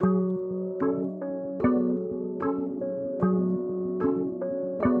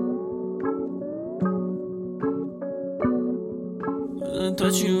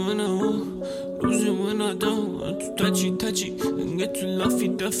touch it when I want, lose it when I don't. I'm too touchy, and get too Luffy,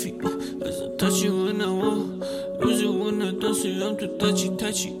 Duffy. As I touch it when I want, lose it when I don't. Say I'm too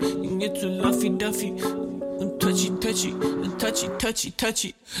touchy, and get too Luffy, Duffy. I'm touchy.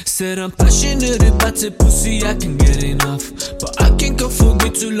 Said I'm passionate about the pussy, I can get enough. But I can't go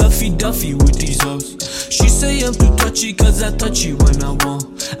forget to Luffy Duffy with these hoes. She say I'm too touchy cause I touch it when I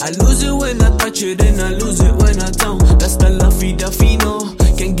want. I lose it when I touch it and I lose it when I don't. That's the Luffy Duffy, no.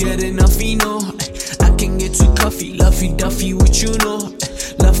 Can't get enough, you know. I can get too coffee, Luffy Duffy with you, know.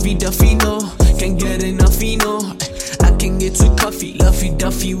 Luffy Duffy, no. Can't get enough, you know. I can get too coffee, Luffy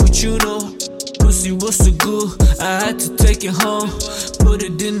Duffy with you, know. Pussy was so good, I had to take it home. Put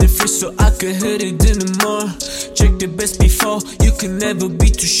it in the fridge so I could hit it in the morning. Check the best before, you can never be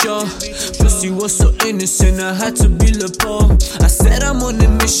too sure. Pussy was so innocent, I had to be Le Paul. I said I'm on a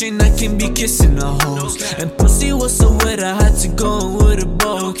mission, I can be kissing her hoes. And pussy was so wet, I had to go on with a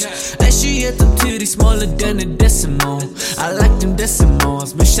boat. And she had them titties smaller than a decimal. I like them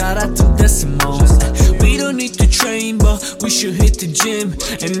decimals, but shout out to decimals. We don't need to train, but we should hit the gym.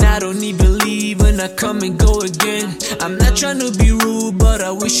 And I don't even leave when I come and go again. I'm not trying to be rude, but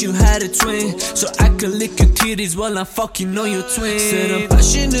I wish you had a twin, so I could lick your titties while I'm fucking on your twin. Said I'm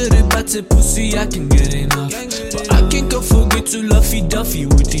passionate about the pussy, I can get enough. But I can't go forget to Luffy Duffy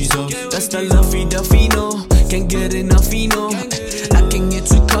with these hoes. That's the Luffy Duffy, no. Can't get enough, you know. I can get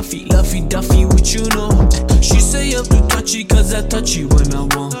too coffee, Luffy Duffy with you, know. She say I'm too touchy cause I touch it when I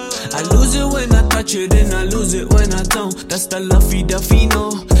want. I lose it when I touch it and I lose it when I don't. That's the Luffy Duffy,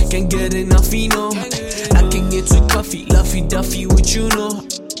 no. Can't get enough, you know. I can get too coffee, Luffy Duffy with you, know.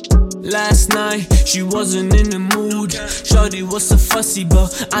 Last night, she wasn't in the mood. Shorty was so fussy,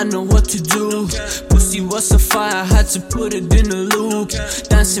 but I know what to do. Pussy was so fire, I had to put it in a loop.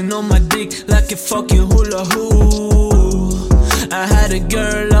 Dancing on my dick like a fucking hula hoop. I had a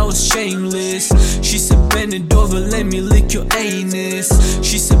girl, I was shameless. She said bend it over, let me lick your anus.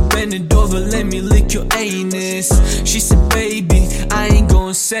 She said bend it over, let me lick your anus. She said baby, I ain't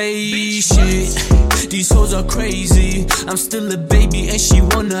gon' say shit. These hoes are crazy, I'm still a baby and she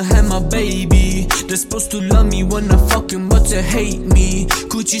wanna have my baby. They're supposed to love me when I fucking but to hate me.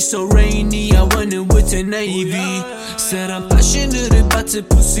 Coochie so rainy, I went in with the Navy. Said I'm passionate about the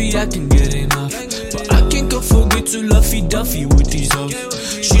pussy, I can get enough. But I can't go forget to Luffy Duffy with these hoes.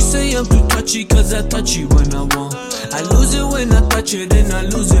 She say I'm too touchy cause I touch it when I want. I lose it when I touch it and I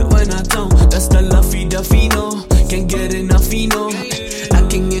lose it when I don't. That's the Luffy Duffy, no. Can't get enough, you know. I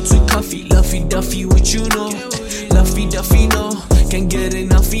can get too coffee, Luffy Duffy with you, know. Luffy Duffy, no. Can't get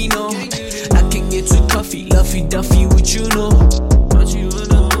enough, you know. I can get too coffee, Luffy Duffy with you, know. Touch it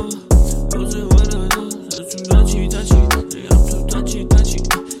when I want, lose it when I don't. That's too touchy. Say I'm too touchy.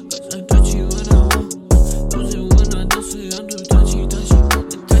 Cause I touch it when I want, lose it when I don't. Say I'm too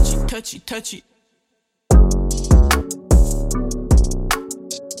touchy. Touchy.